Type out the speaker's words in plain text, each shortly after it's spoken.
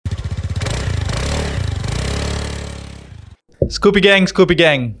Scoopy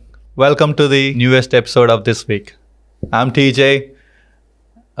gang. Welcome to the newest episode of this week. I'm TJ,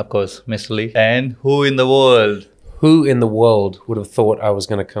 of course, Mr. Lee. And who in the world? Who in the world would have thought I was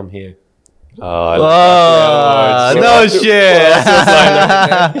going to come here? Oh, no shit.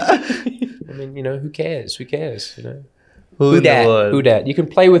 I mean, who cares? Who cares? Who in the world? Who dat? You can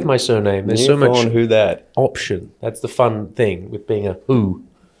play with my surname. There's so much who that option. That's the fun thing with being a who.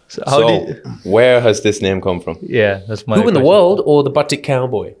 So where has this name come from? Yeah, that's my Who question. in the world or the Butt-Tick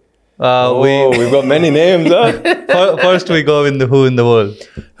Cowboy? We've got many names, huh? First we go in the who in the world.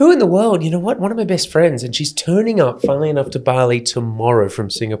 Who in the world? You know what? One of my best friends, and she's turning up, funnily enough, to Bali tomorrow from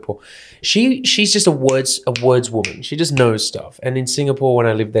Singapore. She's just a words woman. She just knows stuff. And in Singapore, when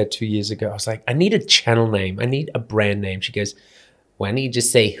I lived there 2 years ago, I was like, I need a channel name. I need a brand name. She goes, why don't you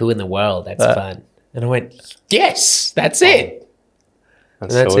just say who in the world? That's fun. And I went, yes, that's it.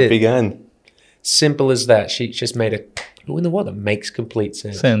 And so it began. Simple as that. She just made a who in the world that makes complete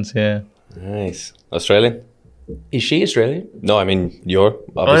sense. Yeah. Nice. Australian? Is she Australian? No, I mean, you're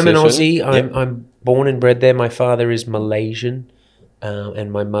I'm obviously an Australian. Aussie. I'm born and bred there. My father is Malaysian,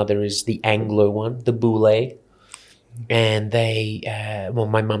 and my mother is the Anglo one, the Boule. And they,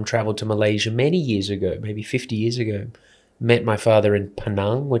 my mum travelled to Malaysia many years ago, maybe 50 years ago. Met my father in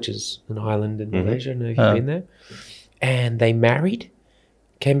Penang, which is an island in Malaysia. I don't know if you've been there. And they married,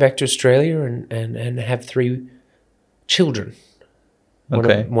 came back to Australia, and have 3 children.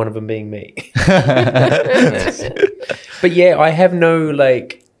 One of them being me. But yeah, I have no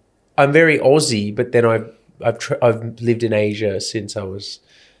I'm very Aussie, but then I've lived in Asia since I was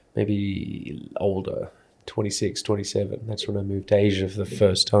maybe older, 26, 27. That's when I moved to Asia for the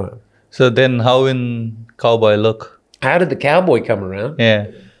first time. So then how in cowboy look? How did the cowboy come around? Yeah.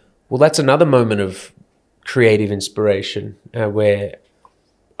 Well, that's another moment of creative inspiration where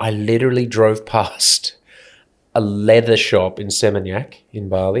I literally drove past a leather shop in Seminyak in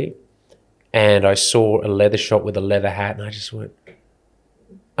Bali, and I saw a leather shop with a leather hat, and I just went,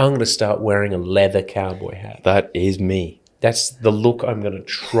 I'm going to start wearing a leather cowboy hat. That is me. That's the look I'm going to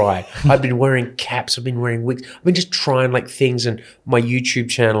try. I've been wearing caps. I've been wearing wigs. I've been just trying things, and my YouTube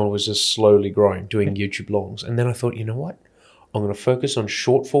channel was just slowly growing, doing YouTube longs. And then I thought, you know what? I'm going to focus on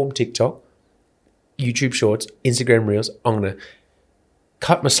short form TikTok, YouTube Shorts, Instagram Reels. I'm going to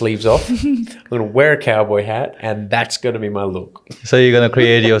cut my sleeves off. I'm going to wear a cowboy hat, and that's going to be my look. So you're going to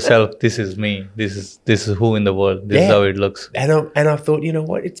create yourself. This is me. This is who in the world. This is how it looks. And I thought, you know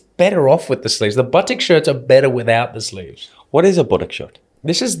what? It's better off with the sleeves. The Butt-Tick shirts are better without the sleeves. What is a buttock shirt?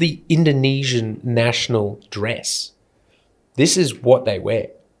 This is the Indonesian national dress. This is what they wear.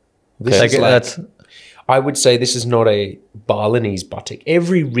 I would say this is not a Balinese Butt-Tick.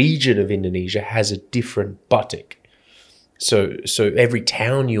 Every region of Indonesia has a different Butt-Tick. So every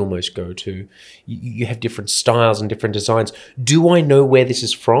town you almost go to, you have different styles and different designs. Do I know where this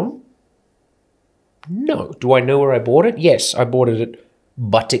is from? No. Do I know where I bought it? Yes, I bought it at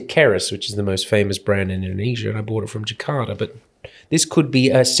Butt-Tick Keris, which is the most famous brand in Indonesia, and I bought it from Jakarta. But this could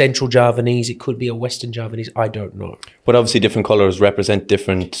be a Central Javanese, it could be a Western Javanese, I don't know. But obviously different colours represent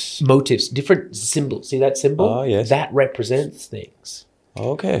different motifs, different symbols. See that symbol? Oh, yes. That represents things.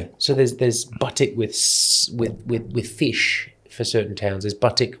 Okay. So there's Butt-Tick with fish for certain towns. There's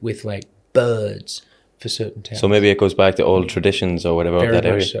Butt-Tick with birds for certain towns. So maybe it goes back to old traditions or whatever of that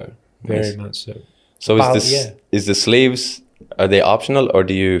area. Very much so. So is the sleeves, are they optional, or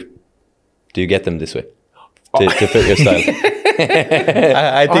do you get them this way to fit your style?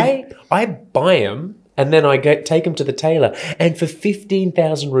 I think I buy them. And then I take them to the tailor, and for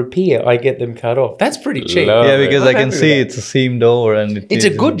 15,000 rupiah, I get them cut off. That's pretty cheap. yeah, because I can see it's seamed over, and it's a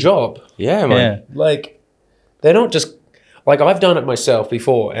good job. Yeah, man. Yeah. They're not just I've done it myself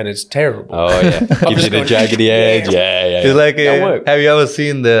before, and it's terrible. Oh yeah, gives you the jaggedy edge. Yeah. It's like have you ever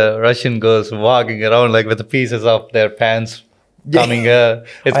seen the Russian girls walking around with the pieces of their pants coming?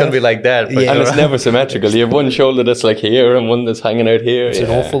 It's gonna be like that. And it's never symmetrical. You have one shoulder that's here and one that's hanging out here. It's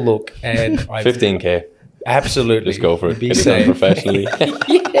an awful look. And 15K. Absolutely. Just go for it. Be Get it safe. done professionally.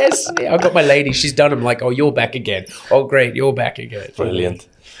 Yes. I've got my lady. She's done them oh, you're back again. Oh, great. You're back again. Brilliant.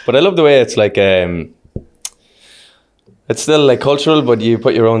 But I love the way it's it's still cultural, but you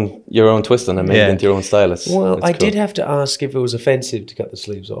put your own twist on it, make it into your own style. It's I cool. did have to ask if it was offensive to cut the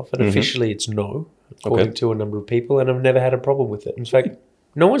sleeves off, and officially it's no, according to a number of people, and I've never had a problem with it. In fact,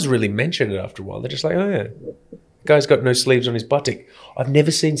 no one's really mentioned it after a while. They're just oh yeah, the guy's got no sleeves on his Butt-Tick. I've never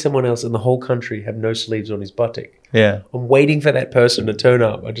seen someone else in the whole country have no sleeves on his Butt-Tick. Yeah. I'm waiting for that person to turn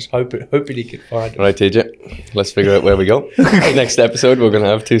up. I just hoping he can find it. Right, TJ, let's figure out where we go. Next episode, we're going to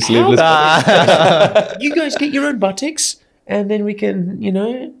have 2 sleeveless You guys get your own Butt-Ticks, and then we can,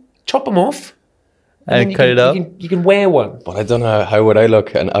 chop them off and then cut it up. You can wear one. But I don't know, how would I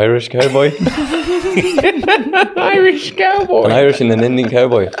look? An Irish cowboy? Irish cowboy. An Irish and an Indian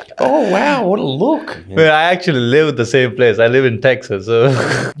cowboy. Oh wow, what a look! Well, I actually live in the same place. I live in Texas,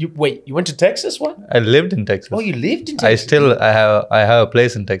 so You went to Texas? What? I lived in Texas. Oh, you lived in Texas. I have a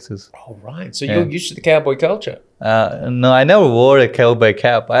place in Texas. Oh right, so you're used to the cowboy culture. No, I never wore a cowboy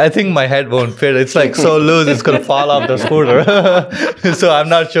cap. I think my head won't fit. It's like so loose, it's gonna fall off the scooter. So I'm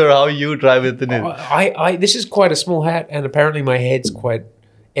not sure how you drive it in it. This is quite a small hat, and apparently my head's quite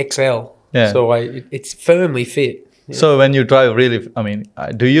XL. Yeah. So it's firmly fit. So when you drive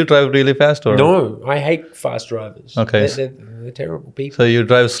do you drive really fast or No, I hate fast drivers. Okay. They're terrible people. So you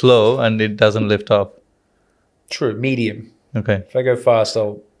drive slow and it doesn't lift off. True, medium. Okay. If I go fast,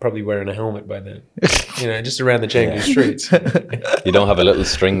 I'll probably wearing a helmet by then. Just around the Chengdu streets. You don't have a little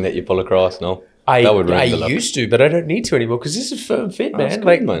string that you pull across, no? I That would ruin the look. used to, but I don't need to anymore because this is firm fit, man. That's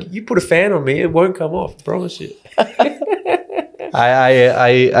Like good, man. you put a fan on me, it won't come off. I promise you.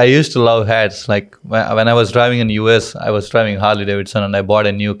 I used to love hats. Like when I was driving in the US, I was driving Harley Davidson and I bought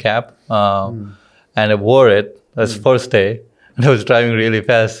a new cap and I wore it. That's first day and I was driving really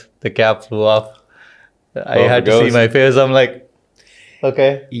fast. The cap flew off. I Off had it to see goes. my face. I'm like,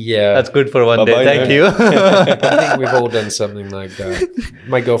 okay, Yeah, that's good for one Bye-bye day. Thank now. you. I think we've all done something like that.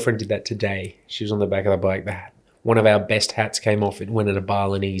 My girlfriend did that today. She was on the back of the bike. One of our best hats came off. It went in a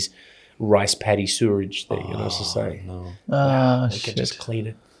Balinese rice paddy sewerage thing. And I was just like, No. Ah, we can just shit. clean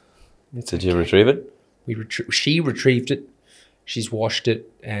it. Did you retrieve it? She retrieved it. She's washed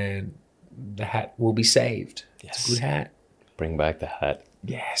it, and the hat will be saved. It's Yes. a good hat. Bring back the hat.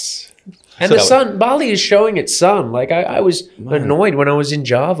 Yes. And So- the sun, Bali is showing its sun. Like I was annoyed when I was in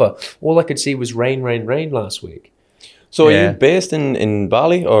Java. All I could see was rain, rain, rain last week. So are Yeah. you based in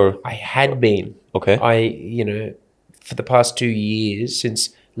Bali or? I had been. Okay. For the past 2 years, since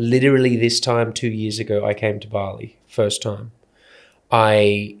literally this time 2 years ago, I came to Bali, first time.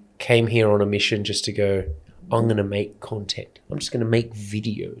 I came here on a mission just to go, I'm going to make content. I'm just going to make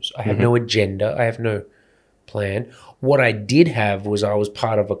videos. I have no agenda. I have no plan. What I did have was I was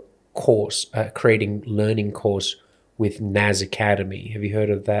part of a course, creating learning course with Naz Academy. Have you heard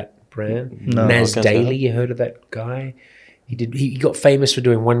of that brand? No, Naz I can't say Daily, you heard of that guy? He got famous for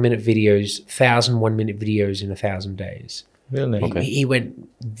doing 1 minute videos, 1,000 1 minute videos in 1,000 days. Really? Okay. He went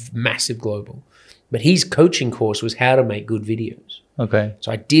massive global. But his coaching course was how to make good videos. Okay.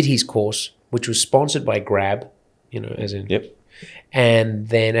 So I did his course, which was sponsored by Grab, as in. Yep. And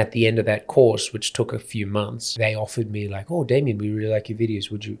then at the end of that course, which took a few months, they offered me like, oh, Damien, we really like your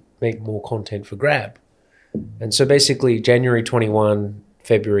videos. Would you make more content for Grab? And so basically January 21,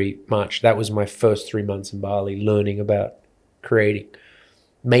 February, March, that was my first 3 months in Bali learning about creating,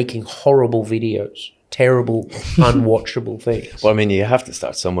 making horrible videos, terrible, unwatchable things. Well, I mean, you have to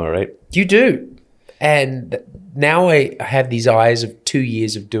start somewhere, right? You do. And now I have these eyes of 2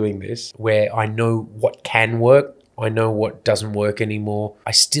 years of doing this where I know what can work. I know what doesn't work anymore.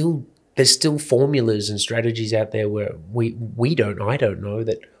 There's still formulas and strategies out there where I don't know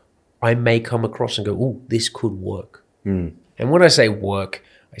that I may come across and go, oh, this could work. Mm. And when I say work,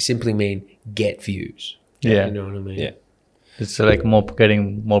 I simply mean get views. Yeah. You know what I mean? Yeah. It's like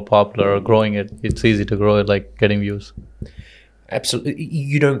getting more popular or growing it. It's easy to grow it, like getting views. Absolutely.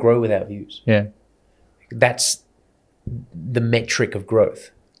 You don't grow without views. Yeah. That's the metric of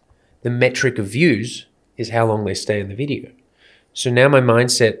growth. The metric of views is how long they stay in the video. So now my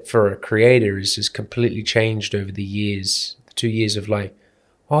mindset for a creator is completely changed over the years, the 2 years of like,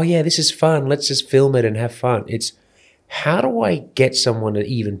 oh yeah, this is fun. Let's just film it and have fun. It's how do I get someone to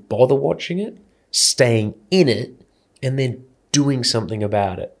even bother watching it, staying in it, and then doing something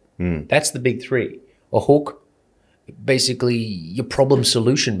about it? Mm. That's the big three. A hook, basically your problem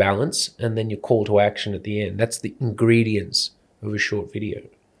solution balance, and then your call to action at the end. That's the ingredients of a short video.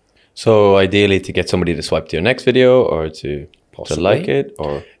 So ideally to get somebody to swipe to your next video or to Possibly. like it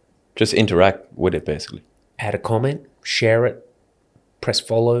or just interact with it basically. Add a comment, share it, press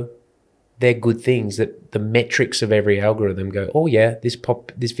follow. They're good things that the metrics of every algorithm go, oh yeah, this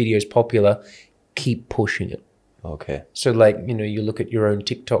video is popular, keep pushing it. Okay. So like, you look at your own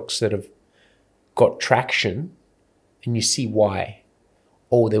TikToks that have got traction and you see why.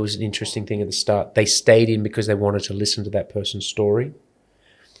 Oh, there was an interesting thing at the start. They stayed in because they wanted to listen to that person's story.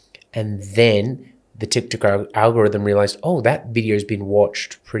 And then the TikTok algorithm realized, oh, that video's been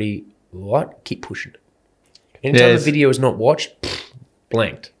watched keep pushing it. Anytime Yes. a video is not watched,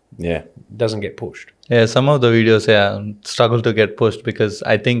 blanked. Yeah. Doesn't get pushed. Yeah, some of the videos struggle to get pushed because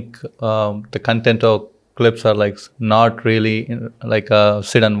I think the content or clips are like not really like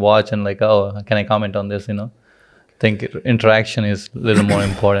sit and watch and like, oh, can I comment on this? I think interaction is a little more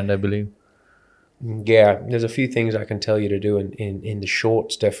important, I believe. Yeah, there's a few things I can tell you to do in the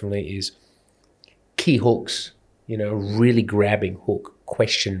shorts. Definitely is key hooks. You know, a really grabbing hook,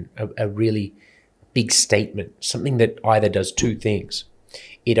 question, a really big statement, something that either does two things.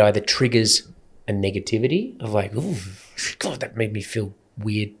 It either triggers a negativity of like, oh, God, that made me feel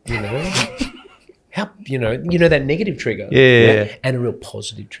weird, you know. How, you know that negative trigger. Yeah. And a real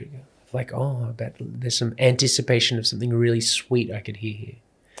positive trigger. Like, oh, there's some anticipation of something really sweet I could hear here.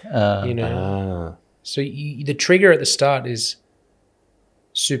 You know? So the trigger at the start is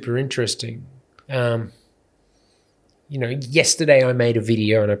super interesting. You know, yesterday I made a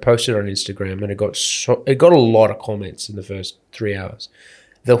video and I posted it on Instagram, and it got a lot of comments in the first 3 hours.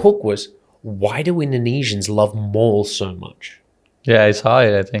 The hook was, why do Indonesians love malls so much? Yeah, I saw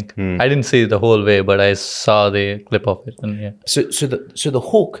it, I think. I didn't see it the whole way, but I saw the clip of it. And yeah. So the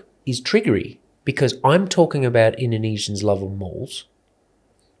hook is triggery because I'm talking about Indonesians' love of malls.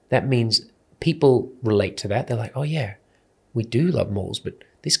 That means people relate to that. They're like, oh yeah, we do love malls, but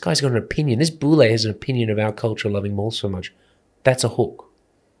this guy's got an opinion. This bule has an opinion of our culture loving malls so much. That's a hook.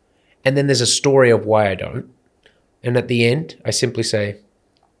 And then there's a story of why I don't. And at the end, I simply say,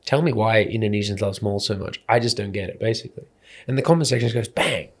 tell me why Indonesians love malls so much. I just don't get it, basically. And the comment section just goes,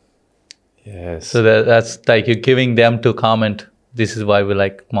 bang. Yes. So that's like you're giving them to comment, this is why we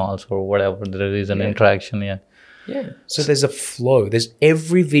like malls or whatever. There is an interaction, yeah. Yeah. So there's a flow. There's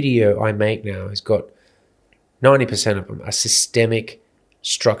every video I make now has got 90% of them are systemic,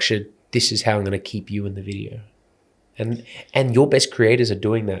 structured. This is how I'm going to keep you in the video. And your best creators are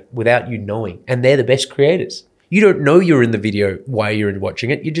doing that without you knowing. And they're the best creators. You don't know you're in the video while you're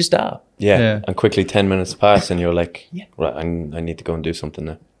watching it. You just are. Yeah. And quickly 10 minutes pass and you're like, right, I need to go and do something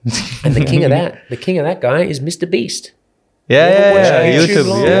now. And the king of that guy is Mr. Beast. Yeah, YouTube.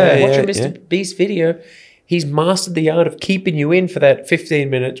 Watch a Mr. Beast video. He's mastered the art of keeping you in for that 15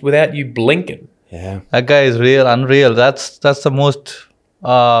 minutes without you blinking. Yeah. That guy is unreal. That's the most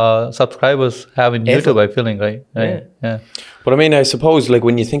subscribers have in YouTube, I feeling, right? Yeah. But I mean, I suppose like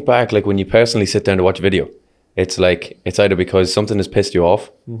when you think back, like when you personally sit down to watch a video, it's like, it's either because something has pissed you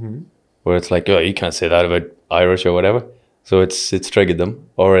off, where it's like, oh, you can't say that about Irish or whatever. So it's triggered them.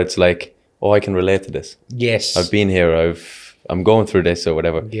 Or it's like, oh, I can relate to this. Yes. I've been here. I'm going through this or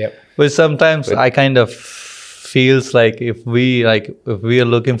whatever. Yep. But sometimes I kind of feels like if we are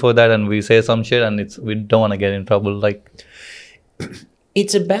looking for that and we say some shit and we don't want to get in trouble, like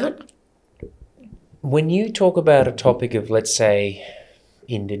it's about when you talk about a topic of, let's say,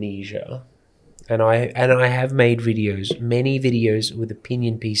 Indonesia, and I have made many videos with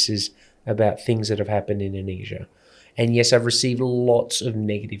opinion pieces about things that have happened in Indonesia, and yes, I've received lots of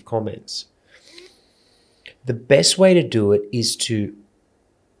negative comments. The best way to do it is to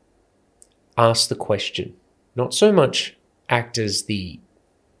ask the question, not so much act as the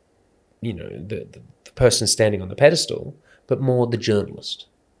person standing on the pedestal, but more the journalist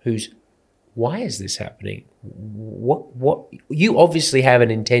who's, why is this happening? What you obviously have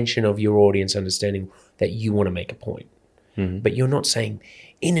an intention of your audience understanding that you want to make a point, but you're not saying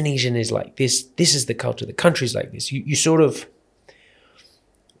Indonesian is like this. This is the culture. The country's like this. You sort of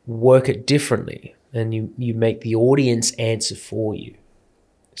work it differently, and you make the audience answer for you.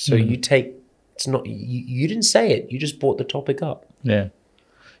 So you take, it's not, you didn't say it. You just brought the topic up. Yeah.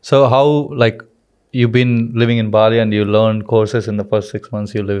 So how, like, you've been living in Bali and you learned courses in the first 6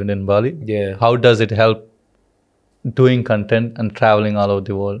 months you lived in Bali. Yeah. How does it help doing content and traveling all over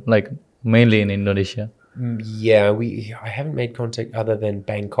the world, like mainly in Indonesia? Yeah, I haven't made contact other than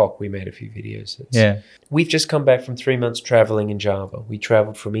Bangkok. We made a few videos. We've just come back from 3 months traveling in Java. We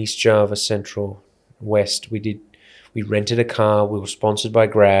traveled from East Java, Central, West. We rented a car. We were sponsored by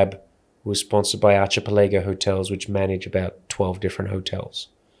Grab. We were sponsored by Archipelago Hotels, which manage about 12 different hotels.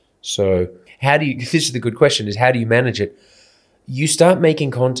 So this is the good question, is how do you manage it? You start making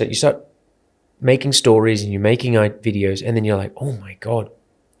content, you start making stories and you're making videos, and then you're like, oh my God,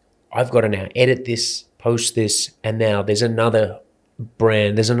 I've got to now edit this, post this, and now there's another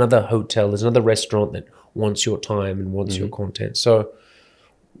brand, there's another hotel, there's another restaurant that wants your time and wants your content. So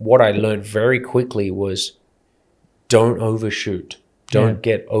what I learned very quickly was don't overshoot. Don't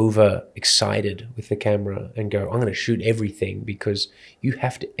get over excited with the camera and go, I'm going to shoot everything, because you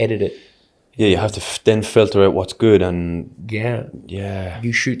have to edit it. Yeah, you have to then filter out what's good and yeah.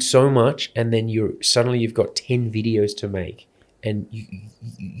 You shoot so much, and then you've got 10 videos to make, and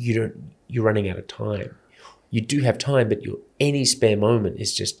you're running out of time. You do have time, but any spare moment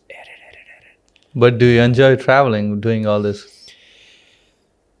is just edit. But do you enjoy traveling, doing all this?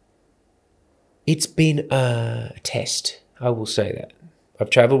 It's been a test, I will say that. I've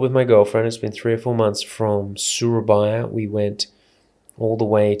traveled with my girlfriend. It's been 3 or 4 months from Surabaya. We went all the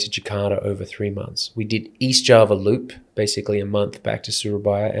way to Jakarta over 3 months. We did East Java Loop, basically a month back to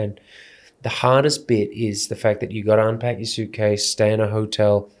Surabaya. And the hardest bit is the fact that you got to unpack your suitcase, stay in a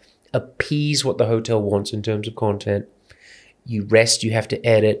hotel, appease what the hotel wants in terms of content. You rest, you have to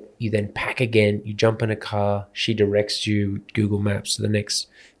edit, you then pack again, you jump in a car, she directs you, Google Maps, to the next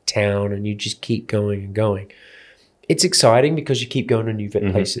town, and you just keep going and going. It's exciting because you keep going to new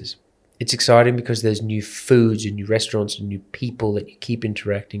places. It's exciting because there's new foods and new restaurants and new people that you keep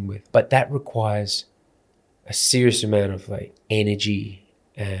interacting with. But that requires a serious amount of like energy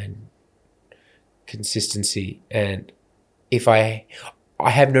and consistency. And if I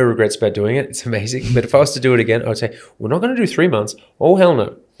have no regrets about doing it, it's amazing. But if I was to do it again, I would say, we're not going to do 3 months. Oh, hell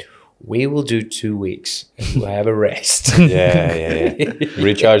no. We will do 2 weeks and we'll have a rest. Yeah.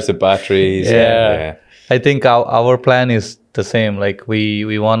 Recharge the batteries. Yeah. I think our plan is the same. Like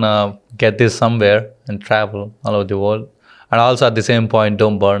we want to get this somewhere and travel all over the world. And also at the same point,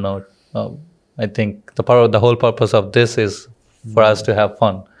 don't burn out. I think the whole purpose of this is for us to have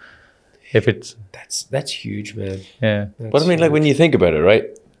fun. If it's that's huge, man. Yeah. But I mean, like when you think about it, right?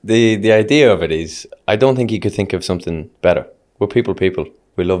 The idea of it is, I don't think you could think of something better. We're people.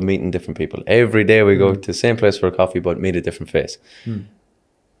 We love meeting different people. Every day we go to the same place for a coffee, but meet a different face.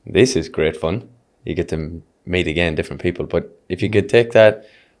 This is great fun. You get to meet again different people. But if you could take that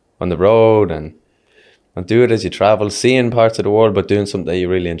on the road and do it as you travel, seeing parts of the world, but doing something that you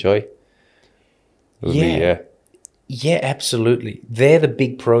really enjoy. It would be, Yeah, absolutely. They're the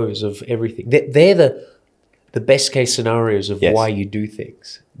big pros of everything. They're the best case scenarios of why you do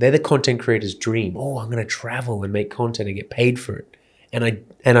things. They're the content creator's dream. Oh, I'm going to travel and make content and get paid for it. And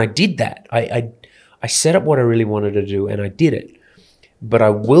I did that. I set up what I really wanted to do and I did it. But I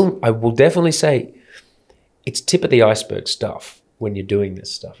will definitely say it's tip of the iceberg stuff when you're doing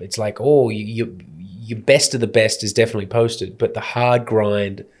this stuff. It's like, your best of the best is definitely posted, but the hard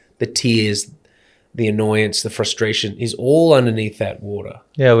grind, the tears, the annoyance, the frustration is all underneath that water.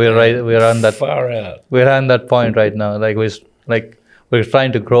 Yeah, we're on that far out. We're on that point right now. We're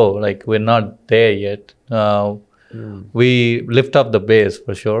trying to grow. Like we're not there yet. We lift up the base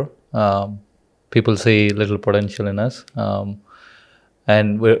for sure. People see little potential in us.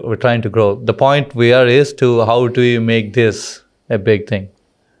 And we're trying to grow. The point we are is to how do you make this a big thing?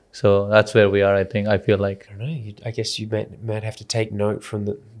 So that's where we are, I feel like. I don't know. I guess you might have to take note from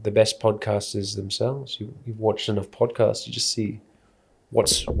the best podcasters themselves. You've watched enough podcasts, you just see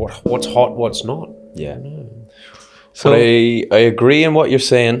what's hot, what's not. Yeah. So I agree in what you're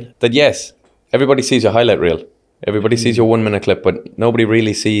saying, that yes, everybody sees your highlight reel. Everybody sees your 1 minute clip, but nobody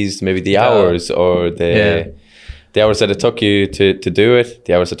really sees maybe the hours or the hours that it took you to do it,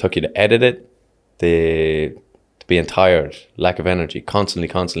 the hours it took you to edit it, being tired, lack of energy, constantly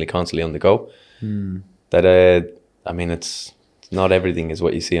on the go. That I mean, it's not everything is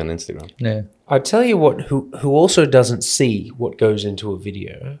what you see on Instagram. Yeah. I tell you what, who also doesn't see what goes into a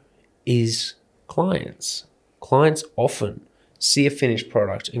video is clients. Clients often see a finished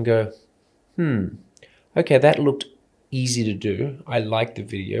product and go, okay, that looked easy to do. I like the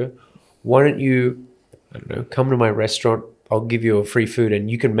video. Why don't you, I don't know, come to my restaurant, I'll give you a free food and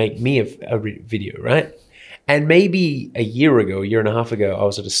you can make me a video, right? And maybe a year and a half ago, I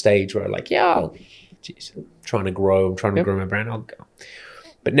was at a stage where I'm like, I'm trying to grow my brand, I'll go.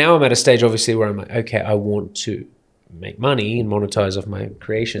 But now I'm at a stage, obviously, where I'm like, okay, I want to make money and monetize off my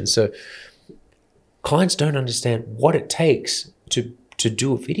creation. So clients don't understand what it takes to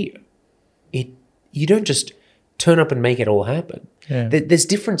do a video. You don't just turn up and make it all happen. Yeah. There's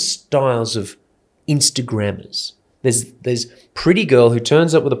different styles of Instagrammers. There's pretty girl who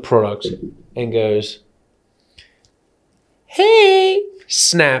turns up with a product and goes, hey,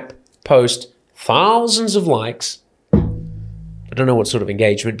 snap, post, thousands of likes. I don't know what sort of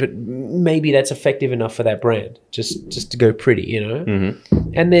engagement, but maybe that's effective enough for that brand, just to go pretty, you know?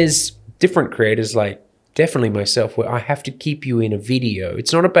 Mm-hmm. And there's different creators, like definitely myself, where I have to keep you in a video.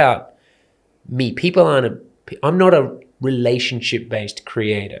 It's not about me. I'm not a relationship-based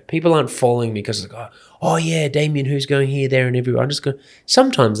creator. People aren't following me because like, oh yeah, Damien, who's going here, there, and everywhere. I'm just going.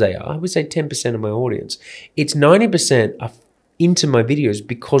 Sometimes they are. I would say 10% of my audience. It's 90% are into my videos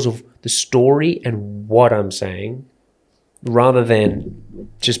because of the story and what I'm saying, rather than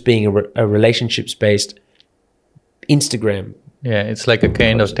just being a relationships-based Instagram. Yeah, it's like a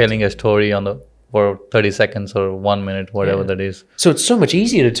kind of telling a story for 30 seconds or 1 minute, whatever that is. So it's so much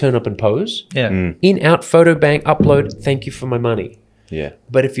easier to turn up and pose. Yeah. In, out, photo bank, upload, thank you for my money. Yeah.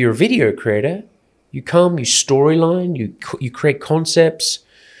 But if you're a video creator, you come, you storyline, you create concepts,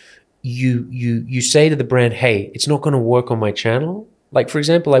 you say to the brand, hey, it's not going to work on my channel. Like, for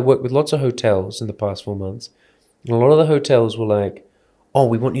example, I worked with lots of hotels in the past 4 months. And a lot of the hotels were like, oh,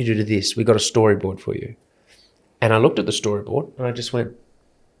 we want you to do this. We got a storyboard for you. And I looked at the storyboard and I just went,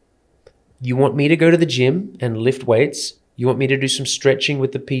 you want me to go to the gym and lift weights? You want me to do some stretching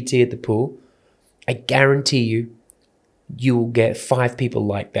with the PT at the pool? I guarantee you will get 5 people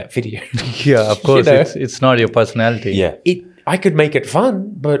like that video. Yeah, of course. You know? It's not your personality. Yeah. I could make it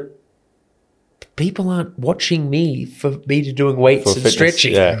fun, but people aren't watching me for me to doing weights and fitness.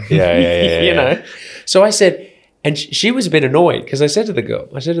 stretching. Yeah. You know? So I said, and she was a bit annoyed because I said to the girl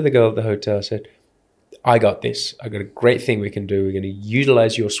at the hotel, I said, I got this. I got a great thing we can do. We're going to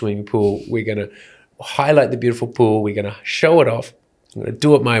utilize your swimming pool. We're going to highlight the beautiful pool. We're going to show it off. I'm going to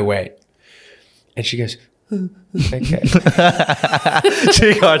do it my way. And she goes, okay.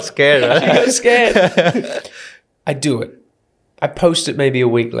 She got scared. Huh? She got scared. I do it. I post it maybe a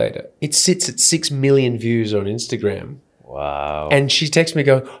week later. It sits at 6 million views on Instagram. Wow. And she texts me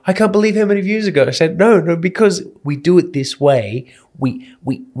going, I can't believe how many views it got. I said, no, because we do it this way. We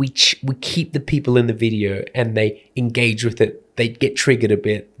keep the people in the video and they engage with it. They get triggered a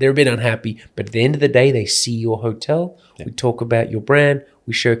bit. They're a bit unhappy. But at the end of the day, they see your hotel. Yeah. We talk about your brand.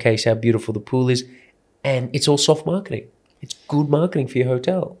 We showcase how beautiful the pool is. And it's all soft marketing. It's good marketing for your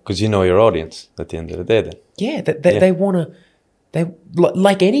hotel. Because you know your audience at the end of the day then. Yeah, they want to,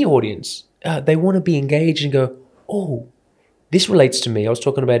 like any audience, they want to be engaged and go, oh, this relates to me. I was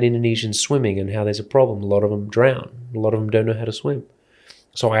talking about Indonesians swimming and how there's a problem. A lot of them drown. A lot of them don't know how to swim.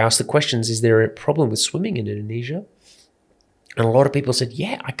 So I asked the questions, is there a problem with swimming in Indonesia? And a lot of people said,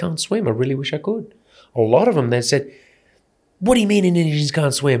 yeah, I can't swim. I really wish I could. A lot of them then said, what do you mean Indonesians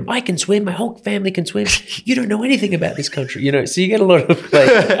can't swim? I can swim. My whole family can swim. You don't know anything about this country. You know, so you get a lot of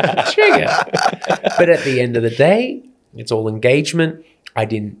trigger. But at the end of the day, it's all engagement.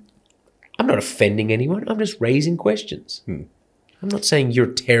 I'm not offending anyone. I'm just raising questions. I'm not saying you're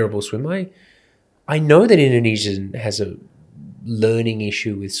a terrible swimmer. I know that Indonesia has a learning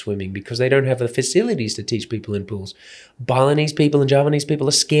issue with swimming because they don't have the facilities to teach people in pools. Balinese people and Javanese people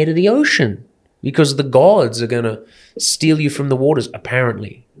are scared of the ocean because the gods are going to steal you from the waters,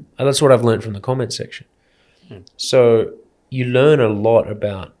 apparently. And that's what I've learned from the comment section. So you learn a lot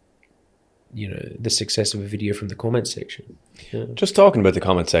about, you know, the success of a video from the comment section. Yeah. Just talking about the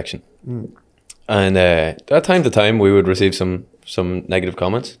comment section. And at time to time, we would receive some negative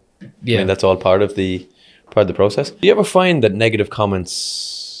comments. Yeah. I mean, that's all part of the process. Do you ever find that negative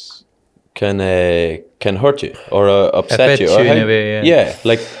comments can hurt you or upset you? In a way, yeah,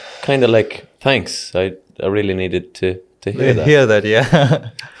 like kind of like, thanks. I really needed to hear that. Hear that,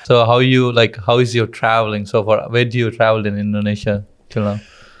 yeah. So how is your traveling so far? Where do you travel in Indonesia till now?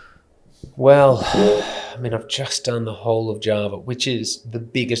 Well, I mean, I've just done the whole of Java, which is the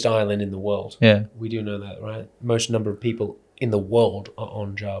biggest island in the world. Yeah. We do know that, right? Most number of people in the world are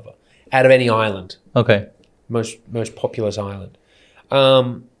on Java. Out of any island. Okay. Most populous island.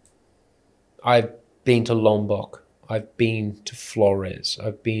 I've been to Lombok. I've been to Flores.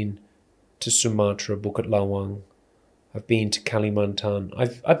 I've been to Sumatra, Bukit Lawang. I've been to Kalimantan.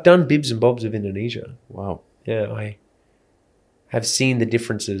 I've done bibs and bobs of Indonesia. Wow. Yeah, I have seen the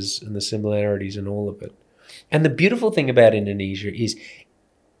differences and the similarities in all of it. And the beautiful thing about Indonesia is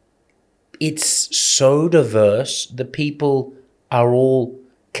it's so diverse. The people are all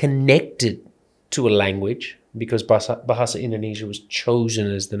connected to a language because Bahasa Indonesia was chosen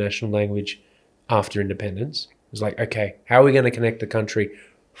as the national language after independence. It was like, okay, how are we going to connect the country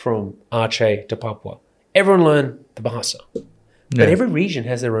from Aceh to Papua? Everyone learn the Bahasa. But every region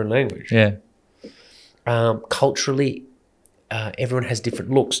has their own language. Yeah. Culturally, everyone has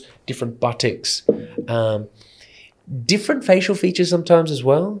different looks, different buttocks, different facial features sometimes as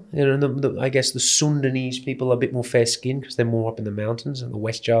well. You know, I guess the Sundanese people are a bit more fair skinned because they're more up in the mountains, and the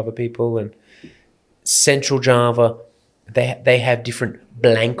West Java people and Central Java, they have different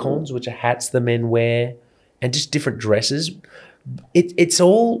blankons, which are hats the men wear, and just different dresses. It's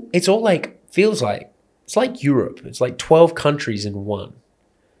all like feels like it's like Europe. It's like 12 countries in one.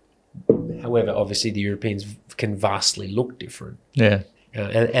 However, obviously the Europeans can vastly look different. Yeah.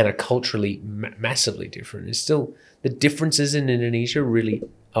 And are culturally massively different. It's still, the differences in Indonesia really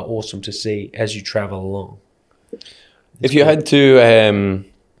are awesome to see as you travel along. If you had to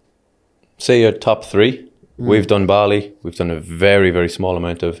say your top 3, we've done Bali, we've done a very, very small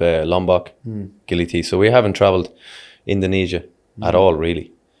amount of Lombok, Gili, so we haven't traveled Indonesia at all,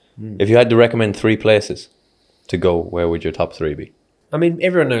 really. If you had to recommend 3 places to go, where would your top 3 be? I mean,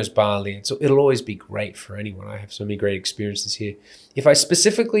 everyone knows Bali. It'll always be great for anyone. I have so many great experiences here. If I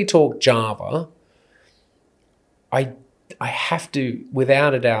specifically talk Java, I have to,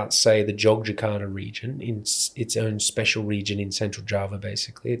 without a doubt, say the Yogyakarta region, in its own special region in Central Java,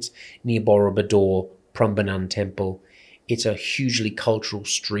 basically. It's near Borobudur, Prambanan Temple. It's a hugely cultural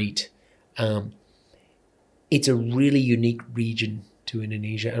street. It's a really unique region to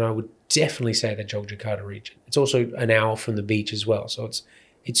Indonesia, and I would definitely say the Yogyakarta region. It's also an hour from the beach as well, so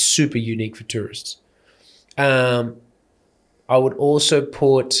it's super unique for tourists. I would also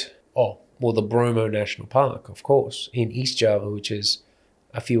put the Bromo National Park, of course, in East Java, which is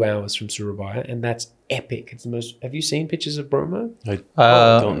a few hours from Surabaya, and that's epic. It's the most. Have you seen pictures of Bromo?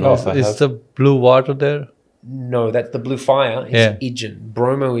 I don't know if I Is have. the blue water there? No, that's the blue fire. It's Yeah. Ijen.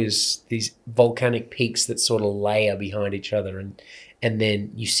 Bromo is these volcanic peaks that sort of layer behind each other, and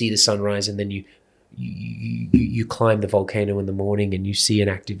then you see the sunrise, and then you climb the volcano in the morning, and you see an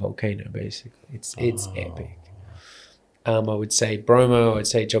active volcano. Basically, it's epic. I would say Bromo. I would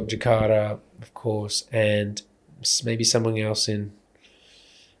say Yogyakarta, of course, and maybe something else in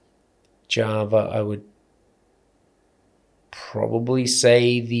Java. I would probably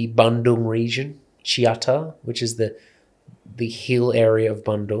say the Bandung region, Chiata, which is the hill area of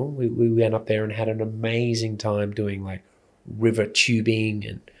Bandung. We went up there and had an amazing time doing like river tubing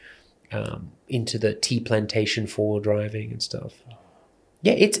and into the tea plantation forward driving and stuff.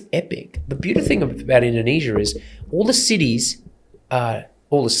 Yeah, it's epic. The beautiful thing about Indonesia is all the cities are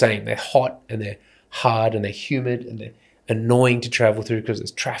all the same. They're hot and they're hard and they're humid and they're annoying to travel through because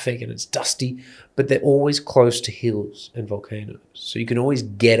there's traffic and it's dusty, but they're always close to hills and volcanoes. So you can always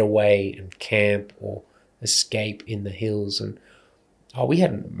get away and camp or escape in the hills. And we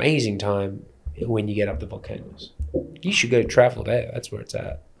had an amazing time when you get up the volcanoes. You should go travel there. That's where it's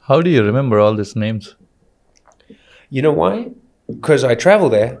at. How do you remember all these names? You know why? Because I travel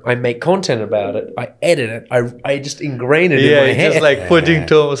there, I make content about it, I edit it, I just ingrain it in my head. just like putting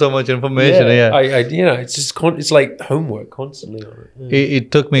so much information. Yeah, it's just it's like homework constantly on it.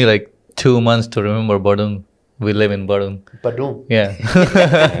 It took me like 2 months to remember Badung. We live in Badung. Badung. Yeah.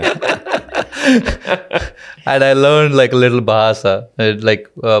 And I learned like a little Bahasa,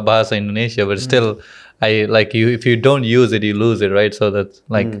 Bahasa Indonesia, but still, if you don't use it, you lose it, right? So that's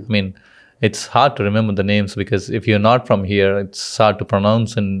I mean, it's hard to remember the names because if you're not from here, it's hard to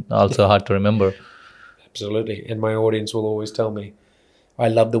pronounce and also hard to remember. Absolutely. And my audience will always tell me, I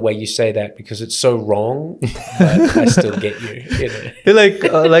love the way you say that because it's so wrong, but I still get you.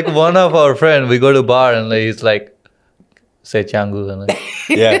 Like one of our friends, we go to bar and he's like, say Changu. And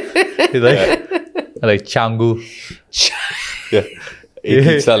he's like Changu. Yeah. He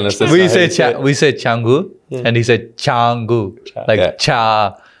keeps telling us this. We say Changu and he said Changu. Like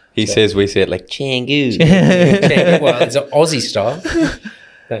Cha. He says we say it like Changu. Well, it's an Aussie style.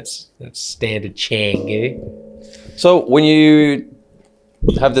 That's standard Changu. So when you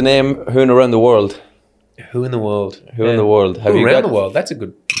have the name Who Around the World. Who in the world? Who in the world? Have you around got the world? That's a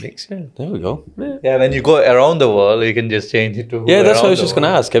good mix. Yeah. There we go. Yeah, when you go around the world, you can just change it to. Yeah, that's what I was just going to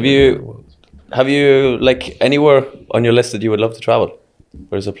ask. Have you like anywhere on your list that you would love to travel?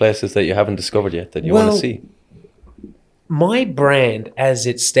 Or is there places that you haven't discovered yet that you want to see? My brand, as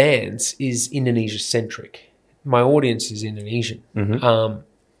it stands, is Indonesia-centric. My audience is Indonesian. Mm-hmm.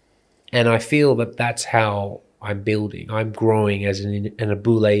 And I feel that that's how I'm building. I'm growing as an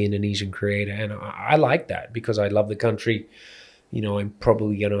Abule Indonesian creator. And I like that because I love the country. You know, I'm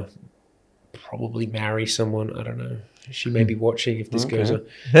probably going to marry someone. I don't know. She may be watching if this goes on.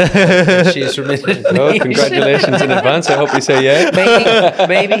 She's from Indonesia. Well, congratulations in advance. I hope you say yeah.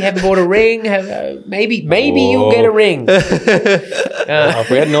 Maybe haven't bought a ring. Maybe you'll get a ring. If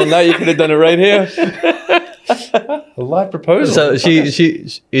we had known that, you could have done it right here. A live proposal. So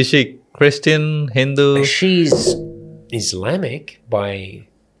is she Christian, Hindu? She's Islamic by.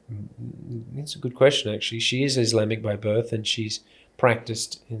 It's a good question, actually. She is Islamic by birth, and she's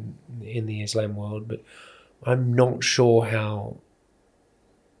practiced in the Islam world, but I'm not sure how.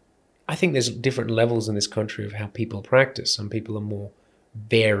 I think there's different levels in this country of how people practice. Some people are more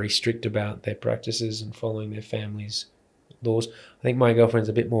very strict about their practices and following their family's laws. I think my girlfriend's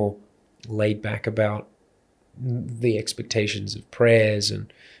a bit more laid back about the expectations of prayers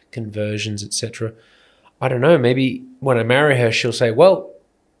and conversions, etc. I don't know. Maybe when I marry her, she'll say, well,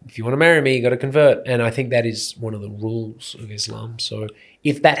 if you want to marry me, you got to convert. And I think that is one of the rules of Islam. So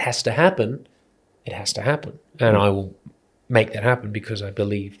if that has to happen, it has to happen. And I will make that happen because I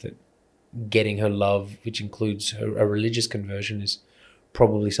believe that getting her love, which includes a religious conversion, is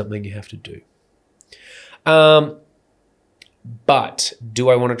probably something you have to do. But do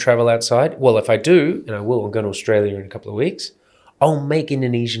I want to travel outside? Well, if I do, and I will, I'm going to Australia in a couple of weeks, I'll make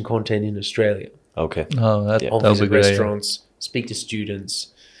Indonesian content in Australia. Okay. Oh, I'll that'll visit be great. restaurants, speak to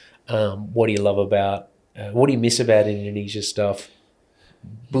students. What do you love about, what do you miss about Indonesia stuff?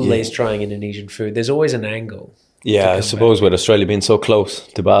 Bule's trying Indonesian food. There's always an angle. Yeah, I suppose with Australia being so close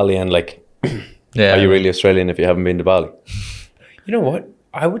to Bali and like Yeah. Are you really Australian if you haven't been to Bali? You know what?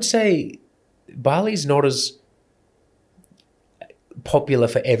 I would say Bali's not as popular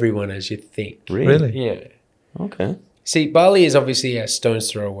for everyone as you think. Really? Yeah. Okay. See, Bali is obviously a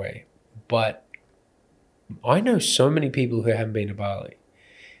stone's throw away, but I know so many people who haven't been to Bali.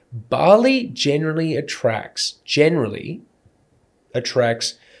 Bali generally attracts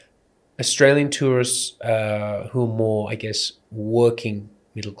Australian tourists who are more, I guess, working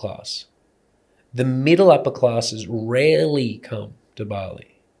middle class. The middle upper classes rarely come to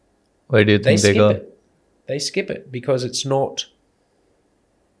Bali. Where do you think they skip go? it. They skip it because it's not.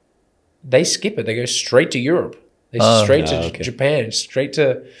 They skip it. They go straight to Europe. Straight to okay. Japan. Straight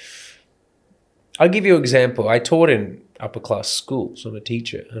to. I'll give you an example. I taught in upper class schools. I'm a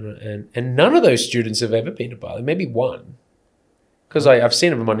teacher, and none of those students have ever been to Bali. Maybe one, because I've seen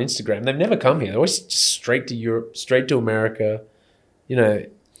them on Instagram. They've never come here. They're always just straight to Europe, straight to America. You know,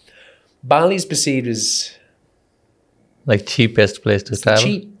 Bali's perceived as Like cheapest place to travel?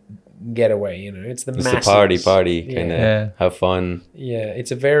 cheap getaway. You know, it's the It's masses. the party, kind of Yeah. have fun. Yeah,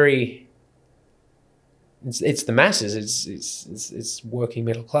 it's a very. It's the masses. It's working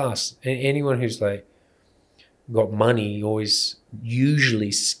middle class. Anyone who's like got money always usually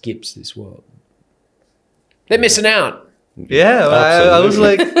skips this world. They're missing out. Yeah, I was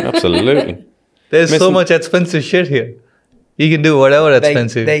like, Absolutely. there's so Missing- much expensive shit here. You can do whatever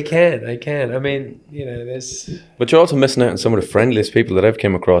expensive. They can. I mean, you know, there's. But you're also missing out on some of the friendliest people that I've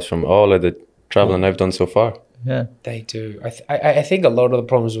came across from all of the traveling I've done so far. Yeah. They do. I think a lot of the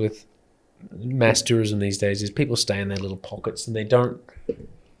problems with mass tourism these days is people stay in their little pockets and they don't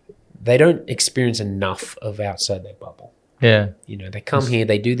experience enough of outside their bubble. Yeah. You know, they come here,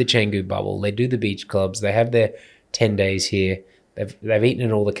 they do the Canggu bubble, they do the beach clubs, they have their 10 days here, they've eaten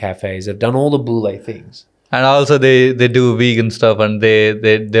in all the cafes, they've done all the boule things. And also they do vegan stuff and they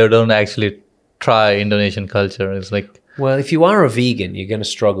don't actually try Indonesian culture. It's like, Well, if you are a vegan, you're going to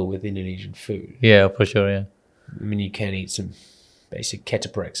struggle with Indonesian food. yeah, for sure, yeah. I mean, you can eat some basic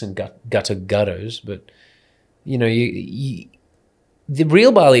ketapreks and guttos, but you know, you the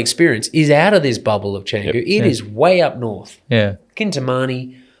real Bali experience is out of this bubble of Canggu. Yep. It is way up north. Yeah.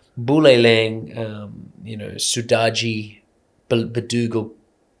 Kintamani, Buleleng, you know, Sudaji, Badugal,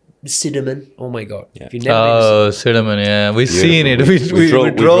 cinnamon. Oh my God! Yeah. If you've never been Oh, cinnamon, yeah. We've seen it. Beautiful. We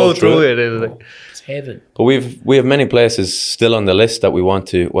We drove through it. It's to, like, it's heaven. But we have many places still on the list that we want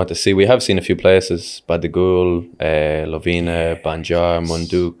to see. We have seen a few places: Badagul, Lovina, Banjar,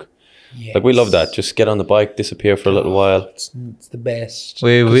 Munduk. Yes. Like we love that. Just get on the bike, disappear for a little while. It's the best.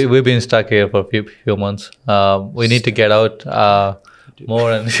 we've been stuck here for a few months. We need to get out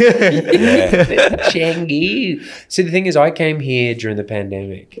more. And Canggu. See, the thing is, I came here during the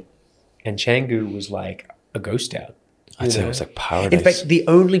pandemic, and Canggu was like a ghost town. I'd say it was like paradise. In fact, the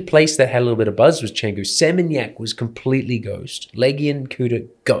only place that had a little bit of buzz was Canggu. Seminyak was completely ghost. Legian, Kuta,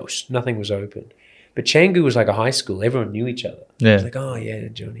 ghost. Nothing was open. But Canggu was like a high school. Everyone knew each other. It Yeah. was like, oh, yeah,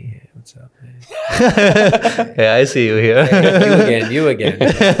 Johnny, yeah, what's up, man? Yeah, I see you here. You again.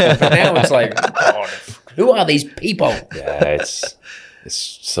 But now it's like, God, who are these people? yeah, it's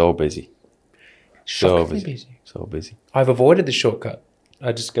so busy. Shockingly busy. So busy. I've avoided the shortcut.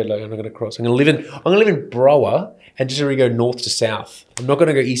 I just go like, I'm not going to cross. I'm going to live in Broa and just really go north to south. I'm not going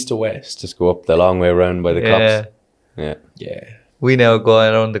to go east to west. Just go up the long way around by the Yeah. cops. Yeah. Yeah. We never go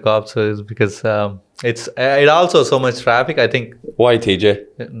around the cops it's because it also so much traffic. I think Why,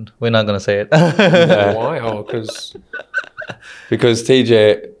 TJ? we're not gonna say it. Why? Oh, because Because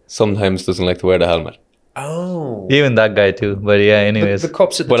TJ sometimes doesn't like to wear the helmet. Even that guy too. But yeah, anyways. the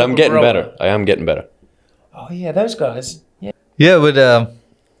cops at the But top I'm of getting Broa. better. I am getting better. Oh yeah, those guys. Yeah. Yeah, but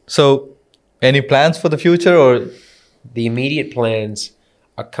so any plans for the future or The immediate plans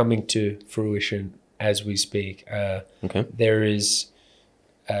are coming to fruition as we speak. Okay. There is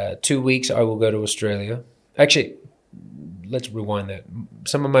 2 weeks I will go to Australia. Actually, let's rewind that.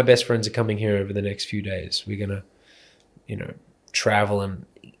 Some of my best friends are coming here over the next few days. We're going to, you know, travel and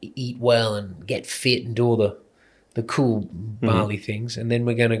eat well and get fit and do all the cool Bali things. And then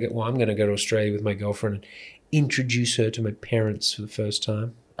I'm going to go to Australia with my girlfriend and introduce her to my parents for the first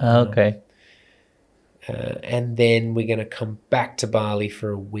time. okay. And then we're going to come back to Bali for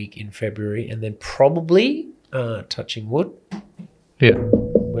a week in February, and then probably, touching wood, Yeah.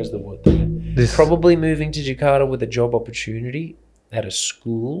 where's the wood there? This Probably moving to Jakarta with a job opportunity at a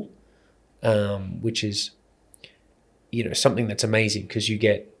school, which is, you know, something that's amazing because you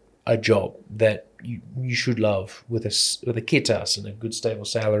get a job that you should love with a kitas and a good stable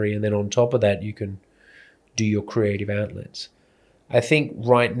salary, and then on top of that you can do your creative outlets. I think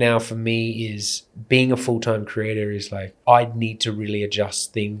right now for me is being a full-time creator is like I'd need to really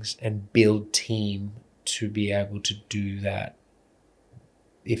adjust things and build team to be able to do that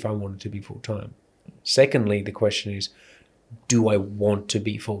if I wanted to be full-time. Secondly, the question is, do I want to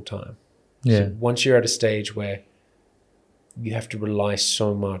be full-time? Yeah. So once you're at a stage where you have to rely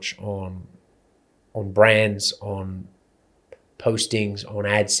so much on brands, on postings, on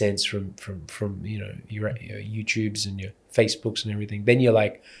AdSense from your YouTubes and your Facebooks and everything, then you're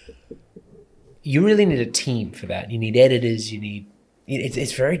like, you really need a team for that. You need editors.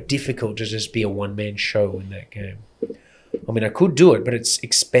 It's very difficult to just be a one-man show in that game. I mean, I could do it, but it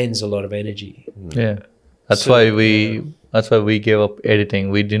expends a lot of energy. Yeah, that's why we gave up editing.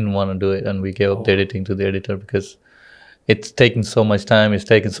 We didn't want to do it, and we gave up the editing to the editor because it's taking so much time. It's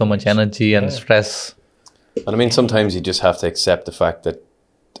taking so much energy and stress. And I mean, sometimes you just have to accept the fact that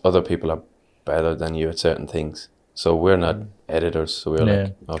other people are better than you at certain things. So we're not editors. So we're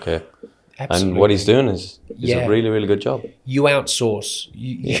like, okay. Absolutely. And what he's doing is a really, really good job. You outsource.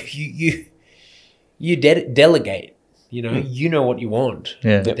 You delegate. You know what you want.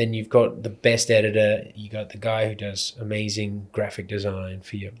 Yeah. But then you've got the best editor. You got the guy who does amazing graphic design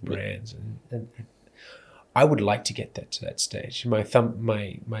for your brands. And I would like to get to that stage. My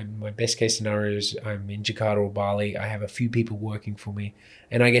best case scenario is I'm in Jakarta or Bali. I have a few people working for me,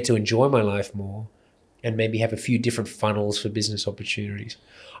 and I get to enjoy my life more, and maybe have a few different funnels for business opportunities.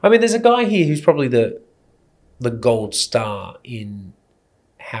 I mean, there's a guy here who's probably the gold star in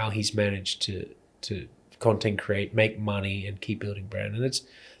how he's managed to content create, make money, and keep building brand, and it's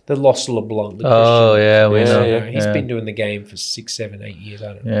the Los LeBlanc. The Oh yeah, we know. Yeah. He's been doing the game for 6, 7, 8 years.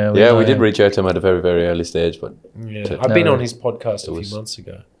 I don't know. Yeah, We did reach out to him at a very, very early stage, but I've been on his podcast a few months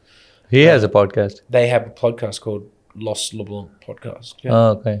ago. He has a podcast. They have a podcast called Los LeBlanc Podcast. Yeah.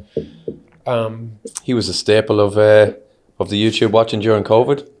 Oh, okay. he was a staple of the YouTube watching during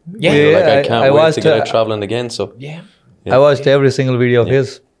COVID. Yeah. You were like, I can't wait watched, to get out traveling again. So Yeah. I watched every single video of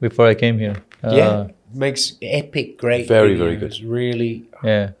his before I came here. Makes epic, great Very, videos, very good. Really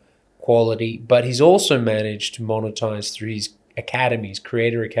Yeah. quality. But he's also managed to monetize through his academies,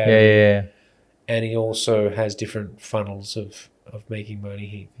 Creator Academy. Yeah. And he also has different funnels of making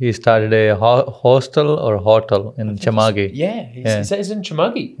money. He started a hostel or hotel in Chamagi. It's in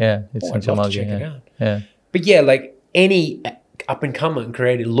Chamagi. Yeah, it's in I'd love to Chamagi. check it Yeah. out. Yeah. But yeah, like any up-and-coming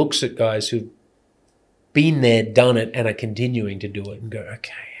creator looks at guys who've been there, done it, and are continuing to do it and go,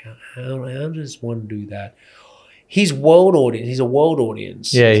 okay, how does one do that? He's world audience. He's a world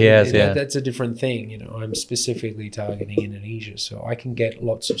audience. Yeah, he has, That's a different thing. I'm specifically targeting Indonesia, so I can get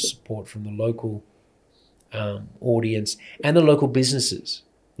lots of support from the local audience and the local businesses.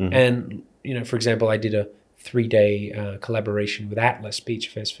 And, for example, I did a 3-day collaboration with Atlas Beach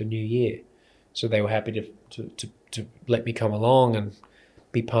Fest for New Year. So they were happy to let me come along and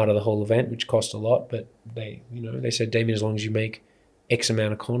be part of the whole event, which cost a lot. But they said, Damien, as long as you make X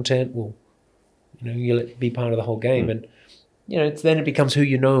amount of content, you'll be part of the whole game. And, then it becomes who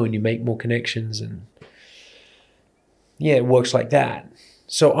you know and you make more connections. And, it works like that.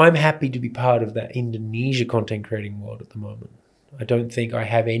 So I'm happy to be part of that Indonesia content creating world at the moment. I don't think I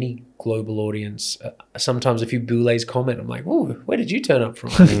have any global audience. Sometimes a few Boulets comment, I'm like, "Ooh, where did you turn up from?"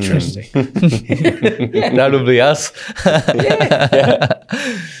 Interesting. That would be us.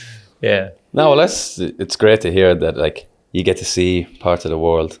 Yeah. No, well, it's great to hear that like you get to see parts of the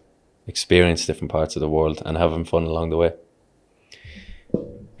world, experience different parts of the world, and having fun along the way.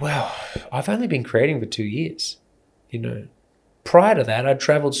 Well, I've only been creating for 2 years. Prior to that, I'd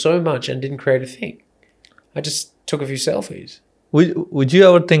traveled so much and didn't create a thing. I just took a few selfies. Would you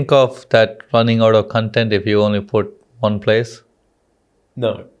ever think of that running out of content if you only put one place?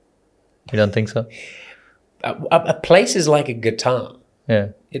 No. You don't think so? A place is like a guitar. Yeah.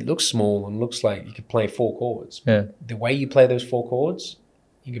 It looks small and looks like you could play 4 chords. Yeah. The way you play those 4 chords,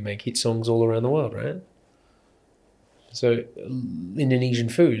 you can make hit songs all around the world, right? So Indonesian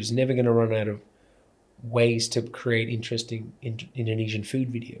food is never going to run out of ways to create interesting Indonesian food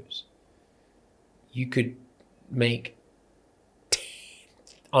videos. You could make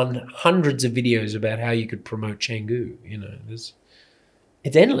on hundreds of videos about how you could promote Canggu.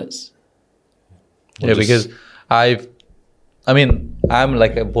 It's endless. Yeah, because I'm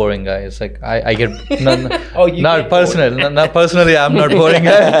like a boring guy. It's like I get not personally. I'm not boring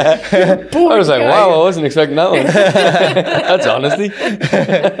guy. I was like, wow, I wasn't expecting that one. That's honesty.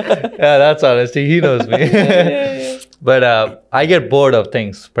 Yeah, that's honesty. He knows me. But I get bored of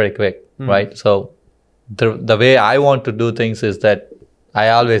things pretty quick, right? So the way I want to do things is that I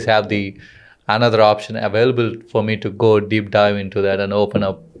always have the another option available for me to go deep dive into that and open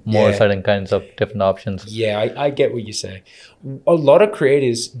up more certain kinds of different options. Yeah, I get what you're saying. A lot of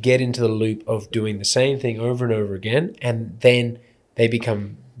creators get into the loop of doing the same thing over and over again, and then they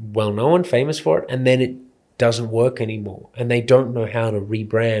become well-known, famous for it, and then it doesn't work anymore, and they don't know how to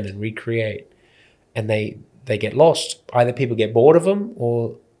rebrand and recreate, and they get lost. Either people get bored of them,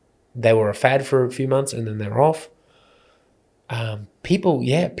 or they were a fad for a few months and then they're off. People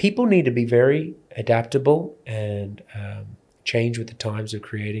need to be very adaptable and change with the times of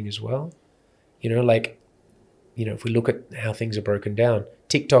creating as well. If we look at how things are broken down,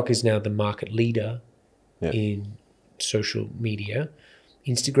 TikTok is now the market leader in social media.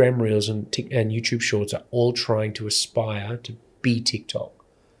 Instagram Reels and YouTube Shorts are all trying to aspire to be TikTok.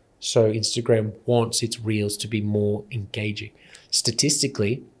 So Instagram wants its Reels to be more engaging.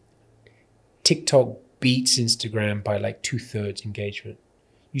 Statistically, TikTok beats Instagram by like 2/3 engagement.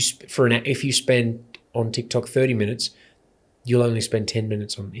 If you spend on TikTok 30 minutes, you'll only spend 10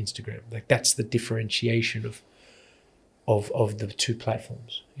 minutes on Instagram. Like, that's the differentiation of the two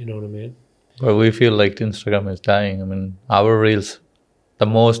platforms. You know what I mean? Well, we feel like Instagram is dying. I mean, our Reels, the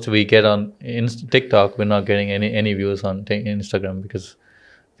most we get on TikTok, we're not getting any views on Instagram, because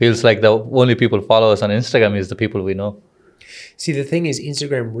it feels like the only people follow us on Instagram is the people we know. See, the thing is,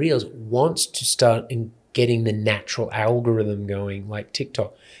 Instagram Reels wants to start getting the natural algorithm going like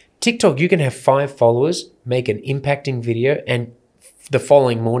TikTok. TikTok, you can have 5 followers, make an impacting video, and the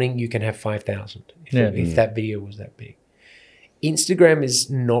following morning you can have 5,000 if that video was that big. Instagram is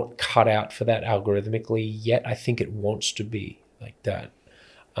not cut out for that algorithmically yet. I think it wants to be like that.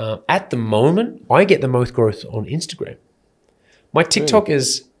 At the moment, I get the most growth on Instagram. My TikTok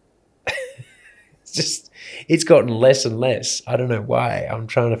is it's gotten less and less. I don't know why. I'm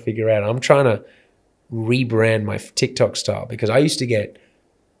trying to figure out. I'm trying to rebrand my TikTok style, because I used to get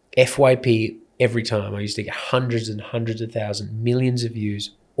FYP every time. I used to get hundreds and hundreds of thousands, millions of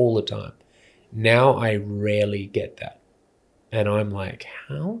views all the time. Now I rarely get that. And I'm like,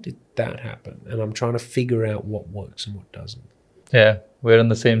 how did that happen? And I'm trying to figure out what works and what doesn't. Yeah, we're in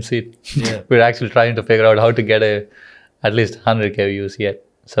the same seat. Yeah. We're actually trying to figure out how to get at least 100K views yet.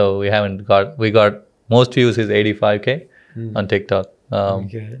 So we got most views is 85K on TikTok.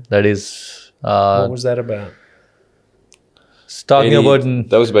 That is... what was that about? Talking 80, about...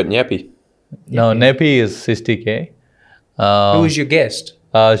 That was about Nyepi. No, Nepi is 60K. Who was your guest?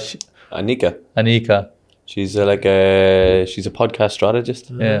 Anika. She's she's a podcast strategist.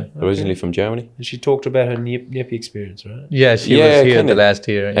 Yeah. Originally from Germany. And she talked about her Nyepi experience, right? Yeah, she was here the last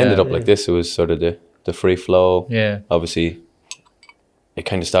year. Ended up like this. It was sort of the free flow. Yeah. Obviously, it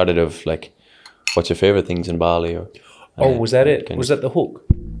kind of started of like, what's your favorite things in Bali? Was that it? Was that the hook?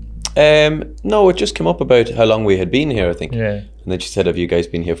 No, it just came up about how long we had been here, I think. Yeah. And then she said, have you guys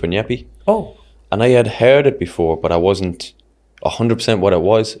been here for Nyepi? Oh. And I had heard it before, but I wasn't 100% what it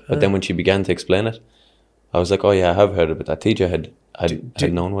was. But then when she began to explain it, I was like, oh yeah, I have heard of it. That teacher had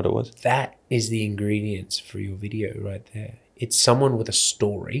known what it was. That is the ingredients for your video right there. It's someone with a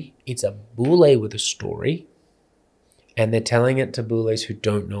story. It's a bule with a story. And they're telling it to bules who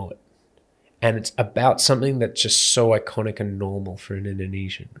don't know it. And it's about something that's just so iconic and normal for an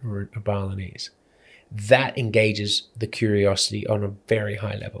Indonesian or a Balinese. That engages the curiosity on a very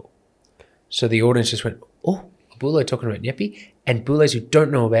high level. So the audience just went, oh, a bule talking about Nyepi, and bules who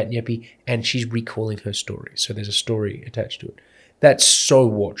don't know about Nyepi, and she's recalling her story. So there's a story attached to it. That's so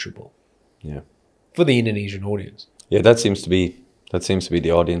watchable. Yeah. For the Indonesian audience. Yeah, that seems to be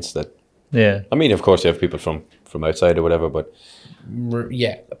the audience that. Yeah. I mean, of course, you have people from outside or whatever, but.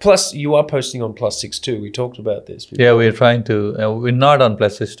 Yeah. Plus, you are posting on +62. We talked about this before. Yeah, we're trying to. We're not on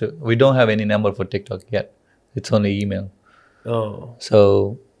 +62. We don't have any number for TikTok yet. It's only email. Oh.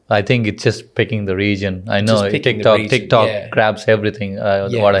 So I think it's just picking the region. I know TikTok grabs everything.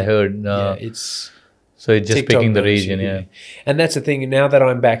 What I heard. So it's just TikTok picking the region. Yeah. And that's the thing. Now that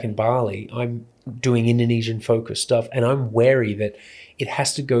I'm back in Bali, I'm doing Indonesian focused stuff, and I'm wary that it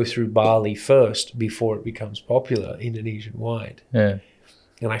has to go through Bali first before it becomes popular Indonesian wide. Yeah.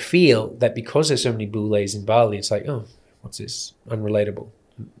 And I feel that because there's so many bules in Bali, it's like, oh, what's this? Unrelatable.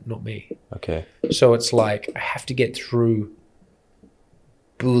 Not me. Okay. So it's like I have to get through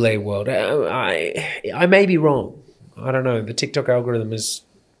bule world. I may be wrong. I don't know. The TikTok algorithm is,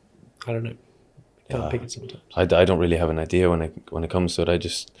 I don't know. Can't pick it sometimes. I don't really have an idea when it comes to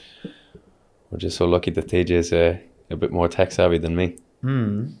it. We're just so lucky that Tej is a bit more tech savvy than me.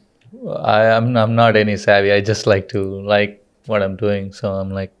 I'm not any savvy. I just like what I'm doing. So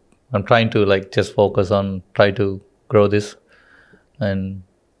I'm trying to just focus on try to grow this, and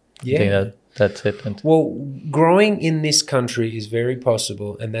think that That's it. And Well, growing in this country is very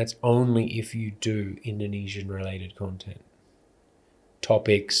possible, and that's only if you do Indonesian-related content,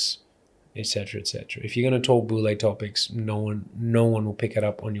 topics, etc., etc. If you're going to talk Bule topics, no one will pick it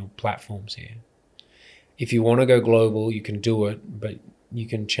up on your platforms here. If you want to go global, you can do it, but you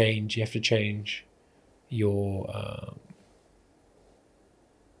can change. You have to change your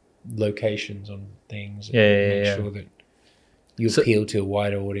locations on things. And make sure that you appeal to a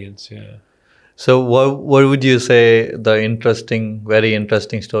wider audience. Yeah. so what would you say the very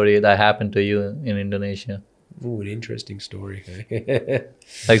interesting story that happened to you in Indonesia? Ooh, an interesting story.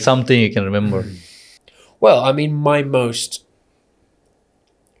 Like something you can remember. Well, I mean, my most.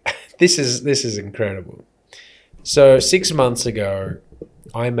 This is incredible. So 6 months ago,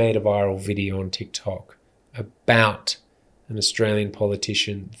 I made a viral video on TikTok about an Australian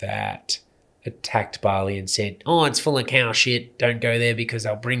politician that attacked Bali and said, "Oh, it's full of cow shit. Don't go there because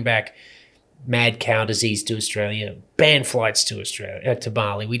they'll bring back mad cow disease to Australia. Ban flights to Australia to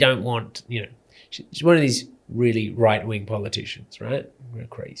Bali. We don't want, you know." She's one of these really right-wing politicians, right? We're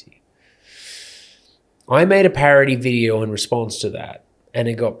crazy. I made a parody video in response to that, and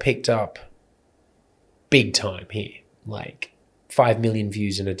it got picked up big time here, like 5 million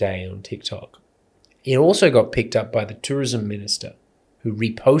views in a day on TikTok. It also got picked up by the tourism minister, who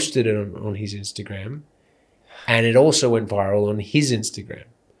reposted it on his Instagram, and it also went viral on his Instagram.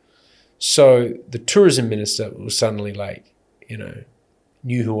 So the tourism minister was suddenly like, you know,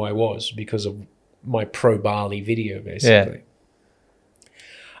 knew who I was because of my pro-Bali video, basically.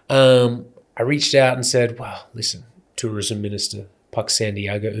 Yeah. I reached out and said, well, listen, tourism minister, Pak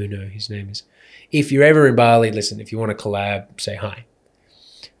Sandiaga Uno, his name is. If you're ever in Bali, listen, if you want to collab, say hi.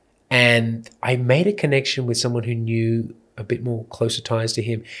 And I made a connection with someone who knew a bit more closer ties to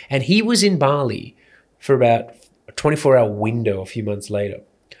him. And he was in Bali for about a 24-hour window a few months later.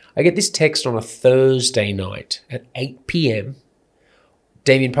 I get this text on a Thursday night at 8 p.m.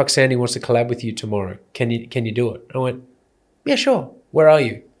 Damien, Pak Sandy wants to collab with you tomorrow. Can you do it? I went, yeah, sure. Where are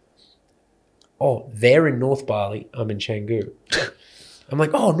you? Oh, they're in North Bali. I'm in Canggu. I'm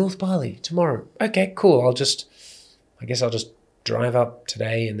like, oh, North Bali tomorrow. Okay, cool. I guess I'll just drive up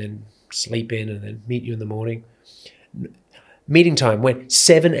today and then sleep in and then meet you in the morning. Meeting time went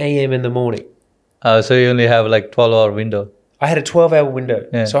 7 a.m. in the morning. So you only have like 12-hour window. I had a 12-hour window.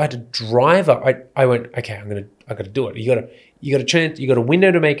 Yeah. So I had to drive up. I went, okay, I gotta do it. You got a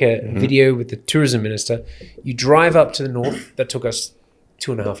window to make a video with the tourism minister. You drive up to the north. That took us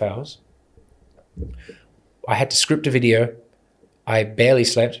 2.5 hours. I had to script a video. I barely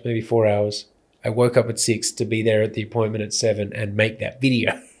slept, maybe 4 hours. I woke up at 6 to be there at the appointment at 7 and make that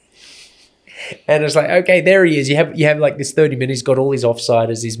video. And it's like, okay, there he is. You have like this 30 minutes. He's got all his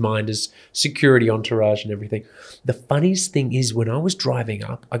offsiders, his minders, security entourage and everything. The funniest thing is when I was driving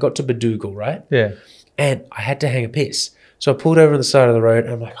up, I got to Badoogal, right? Yeah. And I had to hang a piss. So I pulled over on the side of the road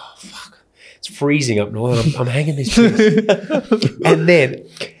and I'm like, oh, fuck. It's freezing up north and I'm hanging this piss. And then,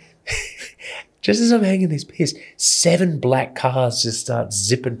 just as I'm hanging this piss, 7 black cars just start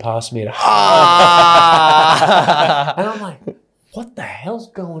zipping past me. And I'm like, what the hell's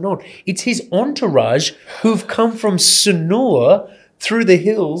going on? It's his entourage who've come from Sanur through the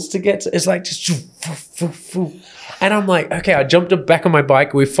hills to get to, it's like just, and I'm like, okay, I jumped up back on my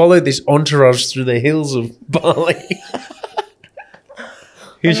bike. We followed this entourage through the hills of Bali.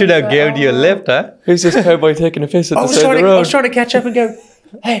 He should have given you a lift, huh? Who's this cowboy taking a piss at the side of the road? I was trying to catch up and go,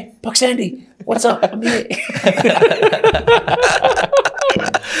 hey, Pak Sandy, what's up? I'm here.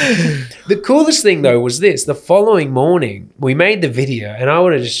 The coolest thing, though, was this. The following morning, we made the video, and I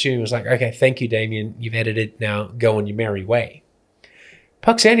would have assumed it was like, okay, thank you, Damien. You've edited. Now go on your merry way.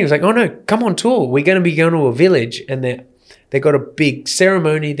 Pak Sandy was like, oh, no, come on tour. We're going to be going to a village, and they got a big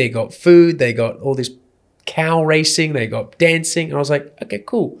ceremony. They got food. They got all this cow racing. They got dancing. And I was like, okay,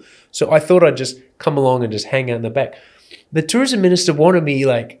 cool. So I thought I'd just come along and just hang out in the back. The tourism minister wanted me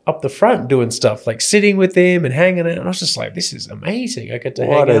like up the front doing stuff, like sitting with him and hanging out. And I was just like, this is amazing. I get to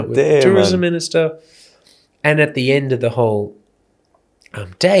hang out with the tourism minister. And at the end of the whole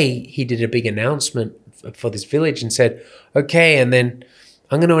day, he did a big announcement for this village and said, okay, and then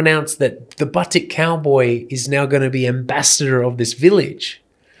I'm going to announce that the Batik Cowboy is now going to be ambassador of this village.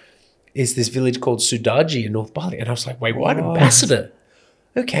 It's this village called Sudaji in North Bali. And I was like, wait, what? Ambassador?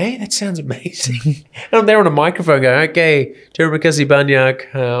 Okay, that sounds amazing. And I'm there on a microphone going, okay, terima kasih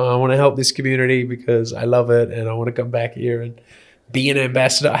banyak. I want to help this community because I love it and I want to come back here and be an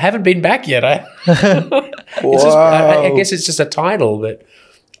ambassador. I haven't been back yet. I guess it's just a title, but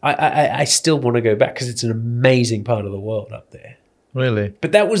I still want to go back because it's an amazing part of the world up there. Really?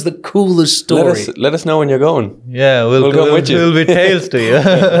 But that was the coolest story. Let us know when you're going. Yeah, we'll go with you. We'll be tails to you.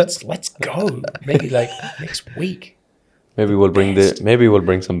 Let's go. Maybe like next week. Maybe we'll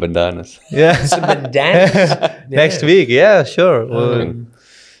bring some bandanas. Yeah. Some bandanas. Next week. Yeah, sure.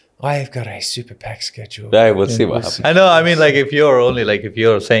 I've got a super pack schedule. Yeah, we'll see what happens. I know. I mean, like if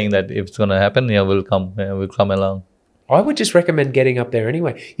you're saying that if it's gonna happen, yeah, we'll come. Yeah, we'll come along. I would just recommend getting up there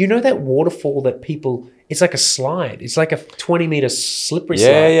anyway. You know that waterfall that people, it's like a slide. It's like a 20-meter slippery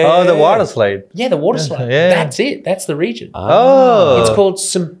slide. Yeah. The water slide. Yeah, the water slide. Yeah. That's it. That's the region. Oh. It's called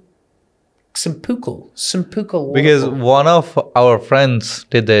Simpukal waterfall. Because one of our friends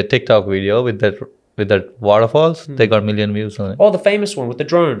did a TikTok video with that waterfalls. They got 1 million views on it. Oh, the famous one with the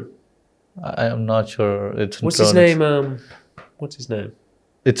drone. I am not sure. What's his name? What's his name?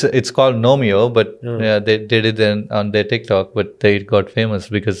 It's called Nomeo, but yeah, they did it on their TikTok, but they got famous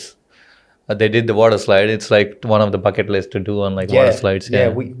because they did the water slide. It's like one of the bucket list to do on water slides. Yeah,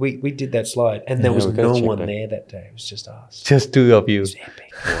 we did that slide, and there was no one there that day. It was just us. Just two of you. It was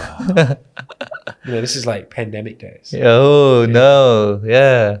epic. Wow. This is like pandemic days. Oh no,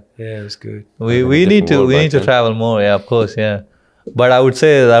 yeah. Yeah, it was good. We need to travel more. Yeah, of course. Yeah. But I would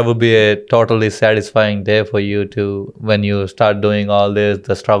say that would be a totally satisfying day for you to, when you start doing all this,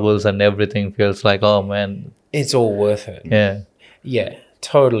 the struggles and everything feels like, oh man. It's all worth it. Yeah. Yeah,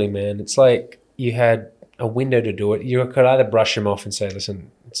 totally, man. It's like you had a window to do it. You could either brush them off and say, listen,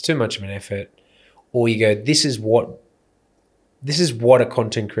 it's too much of an effort. Or you go, this is what a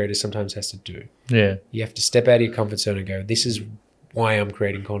content creator sometimes has to do. Yeah. You have to step out of your comfort zone and go, this is why I'm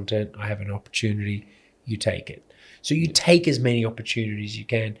creating content. I have an opportunity. You take it. So you take as many opportunities as you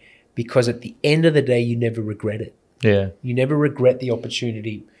can, because at the end of the day, you never regret it. Yeah. You never regret the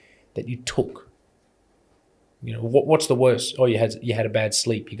opportunity that you took. What's the worst? Oh, you had a bad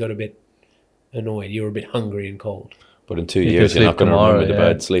sleep. You got a bit annoyed. You were a bit hungry and cold. But in 2 years, you're not going to remember the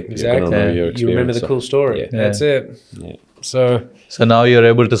bad sleep. Exactly. You're going to remember your experience. You remember the cool story. Yeah. That's it. Yeah. So now you're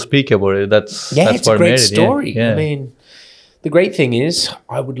able to speak about it. That's it's a great story. Yeah. I mean, the great thing is,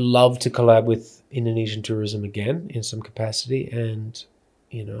 I would love to collab with Indonesian tourism again in some capacity, and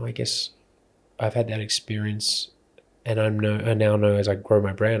I guess I've had that experience, and I now know as I grow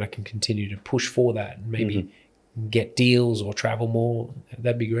my brand, I can continue to push for that and maybe get deals or travel more.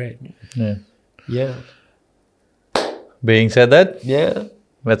 That'd be great. Yeah. Being said that,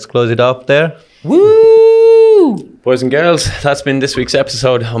 let's close it off there. Woo! Boys and girls, that's been this week's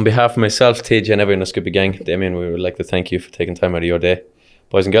episode. On behalf of myself, TJ, and everyone in the Scoopy gang, Damien, we would like to thank you for taking time out of your day.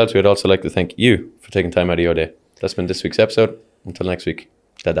 Boys and girls, we would also like to thank you for taking time out of your day. That's been this week's episode. Until next week,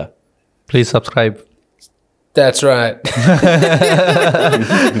 tada. Please subscribe. That's right.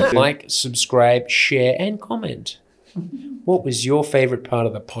 Like, subscribe, share, and comment. What was your favorite part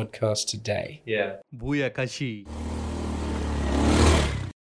of the podcast today? Yeah. Booyakashi.